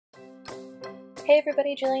Hey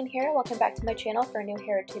everybody, Jillian here. Welcome back to my channel for a new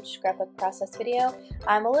Heritage Scrapbook process video.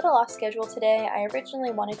 I'm a little off schedule today. I originally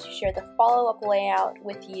wanted to share the follow-up layout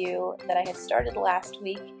with you that I had started last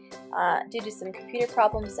week. Due to some computer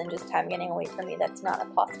problems and just time getting away from me, that's not a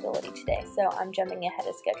possibility today, so I'm jumping ahead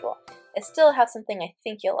of schedule. I still have something I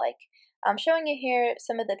think you'll like. I'm showing you here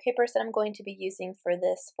some of the papers that I'm going to be using for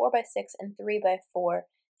this 4x6 and 3x4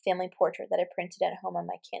 family portrait that I printed at home on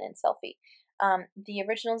my Canon selfie. The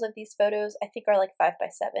originals of these photos I think are like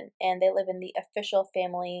 5x7, and they live in the official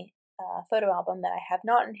family photo album that I have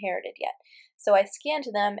not inherited yet. So I scanned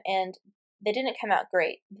them and they didn't come out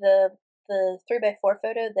great. The 3x4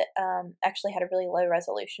 photo that actually had a really low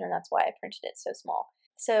resolution, and that's why I printed it so small.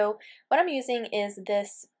 So what I'm using is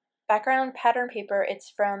this background pattern paper.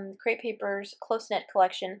 It's from Crate Paper's Close Knit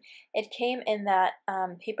collection. It came in that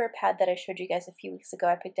paper pad that I showed you guys a few weeks ago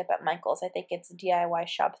I picked up at Michael's. I think it's DIY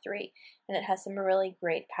Shop 3, and it has some really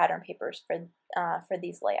great pattern papers for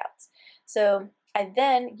these layouts. So I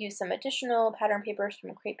then used some additional pattern papers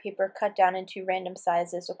from Crate Paper cut down into random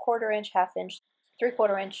sizes, a 1/4 inch, 1/2 inch,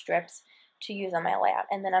 3/4 inch strips to use on my layout.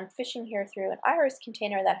 And then I'm fishing here through an iris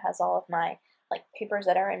container that has all of my papers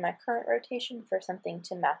that are in my current rotation for something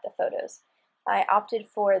to mat the photos. I opted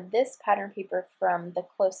for this pattern paper from the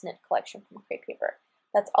Close Knit collection from Crate Paper.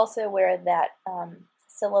 That's also where that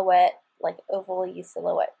silhouette, like oval-y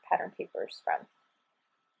silhouette pattern paper is from.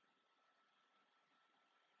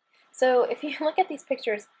 So if you look at these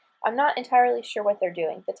pictures, I'm not entirely sure what they're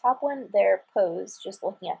doing. The top one, they're posed, just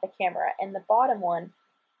looking at the camera, and the bottom one,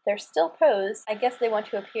 they're still posed. I guess they want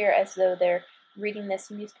to appear as though they're reading this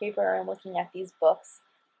newspaper and looking at these books.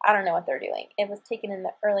 I don't know what they're doing. It was taken in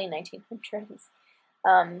the early 1900s.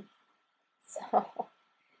 So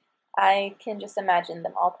I can just imagine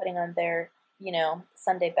them all putting on their,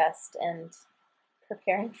 Sunday best and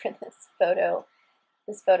preparing for this photo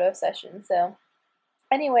session. So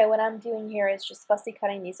anyway, what I'm doing here is just fussy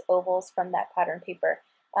cutting these ovals from that pattern paper.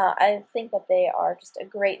 I think that they are just a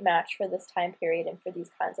great match for this time period and for these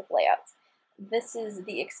kinds of layouts. This is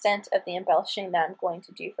the extent of the embellishing that I'm going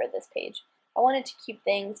to do for this page. I wanted to keep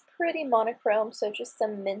things pretty monochrome, so just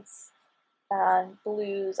some mints,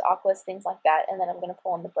 blues, aquas, things like that, and then I'm going to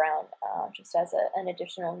pull in the brown just as an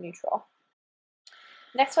additional neutral.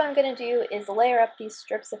 Next, what I'm going to do is layer up these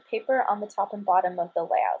strips of paper on the top and bottom of the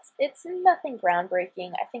layouts. It's nothing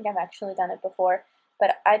groundbreaking. I think I've actually done it before,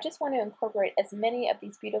 but I just want to incorporate as many of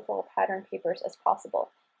these beautiful pattern papers as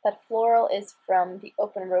possible. That floral is from the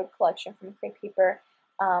Open Road collection from Crate Paper.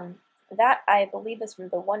 That I believe is from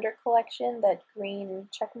the Wonder collection, that green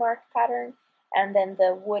checkmark pattern. And then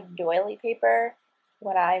the wood doily paper,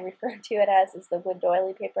 what I refer to it as is the wood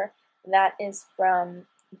doily paper, that is from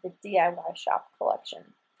the DIY Shop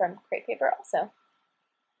collection from Crate Paper also.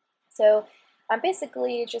 So I'm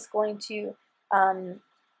basically just going to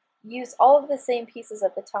use all of the same pieces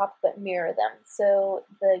at the top but mirror them. So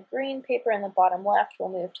the green paper in the bottom left will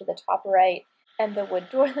move to the top right, and the wood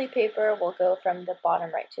doily paper will go from the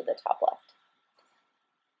bottom right to the top left.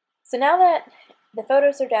 So now that the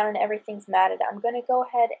photos are down and everything's matted, I'm going to go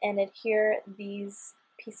ahead and adhere these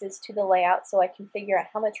pieces to the layout so I can figure out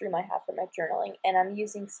how much room I have for my journaling, and I'm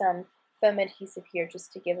using some foam adhesive here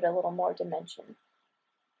just to give it a little more dimension.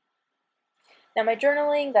 Now my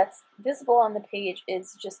journaling that's visible on the page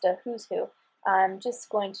is just a who's who. I'm just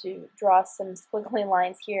going to draw some squiggly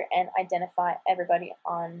lines here and identify everybody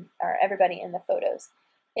in the photos.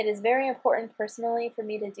 It is very important personally for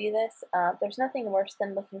me to do this. There's nothing worse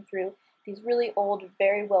than looking through these really old,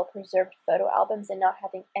 very well preserved photo albums and not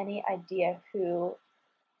having any idea who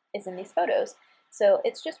is in these photos. So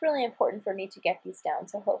it's just really important for me to get these down.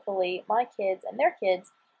 So hopefully my kids and their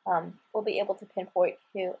kids will be able to pinpoint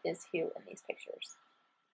who is who in these pictures.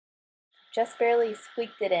 Just barely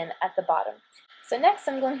squeaked it in at the bottom. So next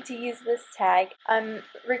I'm going to use this tag. I'm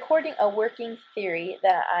recording a working theory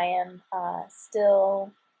that I am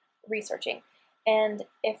still researching. And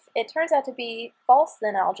if it turns out to be false,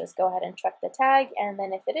 then I'll just go ahead and check the tag, and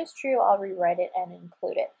then if it is true, I'll rewrite it and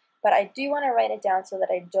include it. But I do want to write it down so that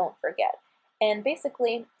I don't forget. And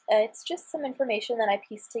basically, it's just some information that I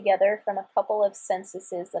pieced together from a couple of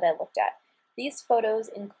censuses that I looked at. These photos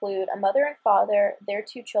include a mother and father, their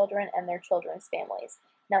 2 children, and their children's families.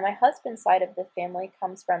 Now, my husband's side of the family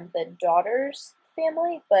comes from the daughter's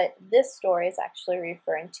family, but this story is actually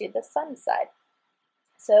referring to the son's side.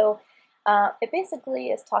 So it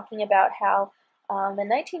basically is talking about how the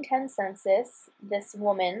 1910 census, this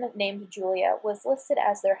woman named Julia was listed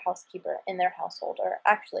as their housekeeper in their household, or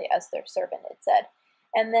actually as their servant, it said.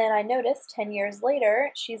 And then I noticed 10 years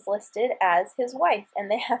later, she's listed as his wife,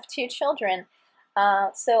 and they have 2 children.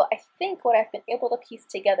 So I think what I've been able to piece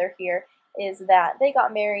together here is that they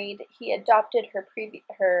got married. He adopted her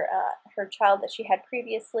child that she had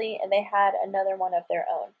previously, and they had another one of their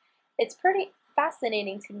own. It's pretty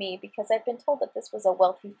fascinating to me because I've been told that this was a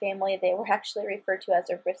wealthy family. They were actually referred to as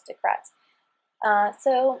aristocrats.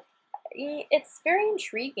 So it's very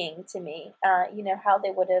intriguing to me, how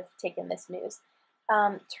they would have taken this news.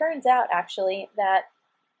 Turns out, actually, that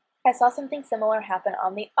I saw something similar happen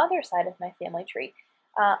on the other side of my family tree.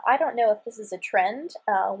 I don't know if this is a trend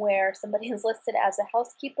where somebody is listed as a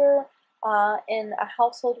housekeeper in a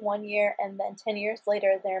household 1 year, and then 10 years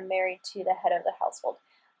later they're married to the head of the household.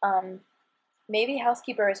 Maybe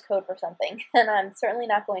housekeeper is code for something, and I'm certainly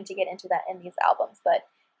not going to get into that in these albums, but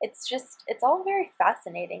it's all very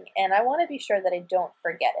fascinating, and I want to be sure that I don't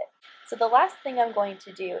forget it. So the last thing I'm going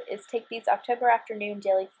to do is take these October Afternoon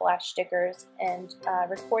Daily Flash stickers and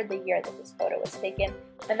record the year that this photo was taken,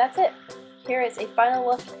 and that's it. Here is a final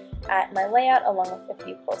look at my layout along with a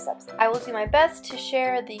few close-ups. I will do my best to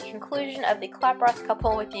share the conclusion of the Klapproth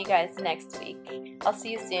couple with you guys next week. I'll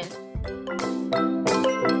see you soon.